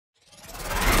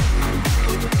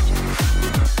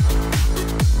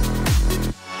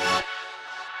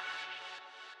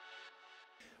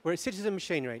We're at Citizen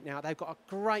Machinery. Now, they've got a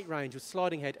great range of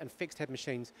sliding head and fixed head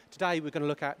machines. Today, we're going to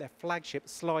look at their flagship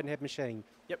sliding head machine.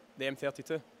 Yep, the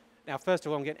M32. Now, first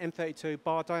of all, I'm getting M32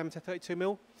 bar diameter 32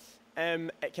 mil.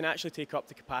 It can actually take up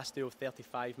the capacity of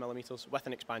 35 millimetres with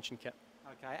an expansion kit.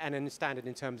 Okay, and then standard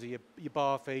in terms of your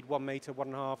bar feed, 1 metre,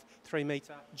 1.5, 3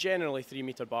 metre? Generally, 3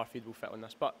 metre bar feed will fit on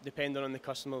this, but depending on the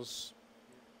customers,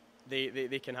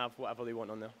 they can have whatever they want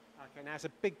on there. Okay, now it's a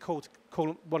big call to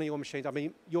call one of your machines. I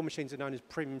mean, your machines are known as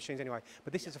premium machines anyway,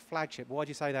 but this is a flagship. Why do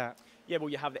you say that? Yeah, well,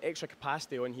 you have the extra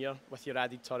capacity on here with your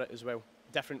added turret as well,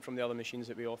 different from the other machines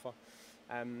that we offer.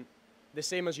 The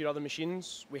same as your other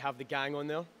machines, we have the gang on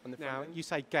there. On the front Now, end. you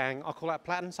say gang, I'll call that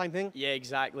platen, same thing? Yeah,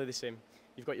 exactly the same.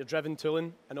 You've got your driven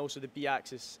tooling and also the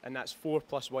B-axis, and that's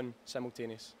 4+1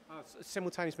 simultaneous. Oh, it's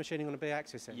simultaneous machining on a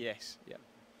B-axis then? Yes, yeah.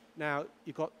 Now,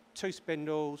 you've got 2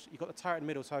 spindles, you've got the turret in the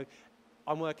middle, so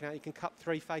I'm working out you can cut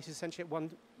 3 faces essentially at one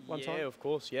time? Yeah, of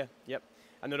course, yeah, yep.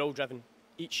 And they're all driven.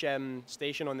 Each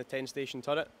station on the 10-station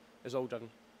turret is all driven.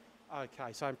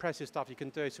 Okay, so impressive stuff. You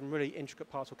can do some really intricate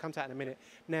parts. We'll come to that in a minute.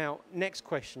 Now, next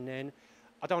question then.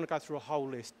 I don't want to go through a whole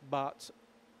list, but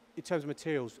in terms of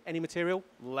materials, any material?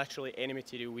 Literally any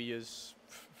material we use,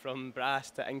 from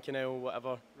brass to Inconel,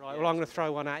 whatever. Right, yeah. well, I'm going to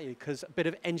throw one at you because a bit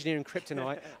of engineering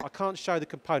kryptonite. I can't show the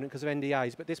component because of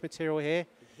NDAs, but this material here?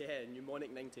 Yeah,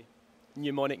 Mnemonic 90.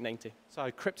 Mnemonic 90.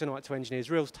 So kryptonite to engineers,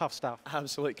 real tough stuff.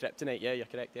 Absolute kryptonite, yeah, you're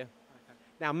correct, yeah. Okay.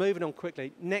 Now, moving on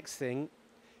quickly, next thing,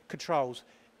 controls.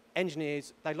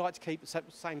 Engineers, they like to keep the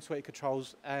same suite of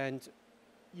controls, and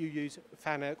you use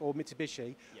Fanuc or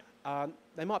Mitsubishi. Yeah.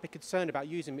 They might be concerned about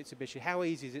using Mitsubishi. How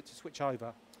easy is it to switch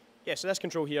over? Yeah, so this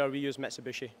control here, we use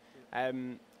Mitsubishi.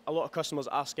 A lot of customers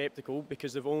are sceptical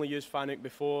because they've only used Fanuc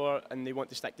before and they want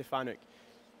to stick to Fanuc.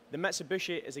 The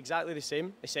Mitsubishi is exactly the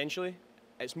same, essentially.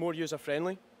 It's more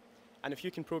user-friendly, and if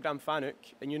you can program Fanuc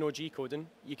and you know G-coding,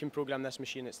 you can program this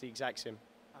machine. It's the exact same.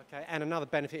 Okay, and another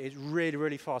benefit is really,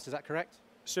 really fast. Is that correct?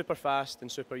 Super fast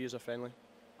and super user-friendly.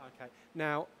 Okay.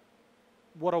 Now,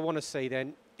 what I want to see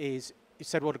then is, you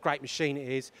said what a great machine it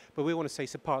is, but we want to see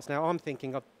some parts. Now, I'm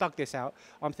thinking, I've dug this out,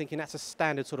 I'm thinking that's a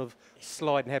standard sort of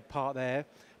sliding head part there,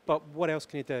 but what else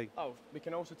can you do? Oh, we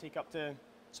can also take up to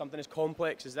something as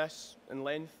complex as this in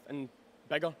length and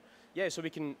bigger. Yeah, so we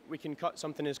can cut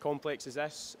something as complex as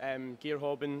this, gear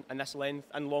hobbing and this length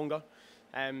and longer,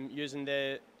 using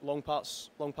the long parts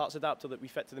adapter that we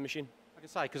fit to the machine. I can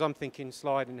say, because I'm thinking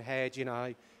sliding head, you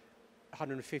know,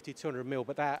 150, 200 mil,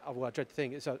 but that, oh, well, I dread to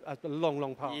think, it's a long,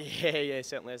 long part. Yeah, it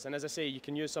certainly is. And as I say, you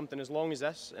can use something as long as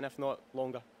this, and if not,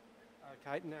 longer.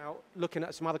 Okay, now, looking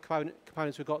at some other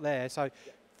components we've got there, so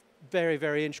very,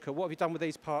 very intricate. What have you done with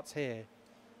these parts here?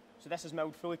 So this is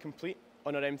milled fully complete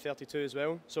on our M32 as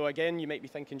well. So again, you might be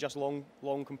thinking just long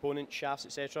components, shafts,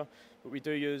 etc. But we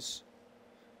do use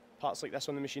parts like this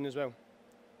on the machine as well.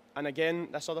 And again,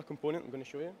 this other component I'm going to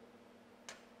show you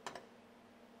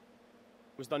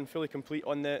was done fully complete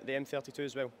on the M32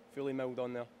 as well, fully milled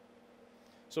on there.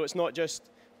 So it's not just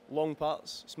long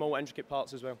parts, small intricate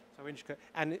parts as well. So intricate.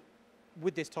 And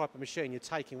with this type of machine, you're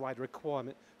taking away the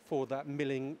requirement for that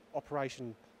milling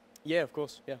operation. Yeah, of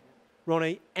course, yeah.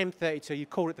 Ronnie, M32, you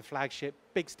called it the flagship.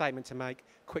 Big statement to make.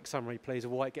 Quick summary, please,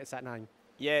 of why it gets that name.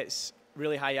 Yeah, it's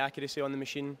really high accuracy on the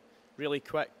machine, really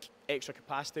quick, extra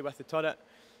capacity with the turret,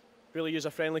 really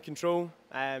user-friendly control,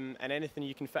 and anything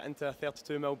you can fit into a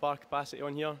 32mm bar capacity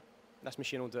on here, this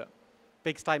machine will do it.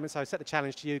 Big statement, so set the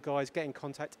challenge to you guys. Get in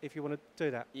contact if you want to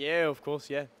do that. Yeah, of course,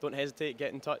 yeah. Don't hesitate,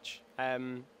 get in touch.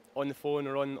 On the phone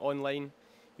or online,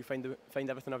 you find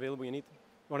everything available you need.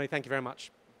 Ronnie, thank you very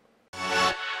much.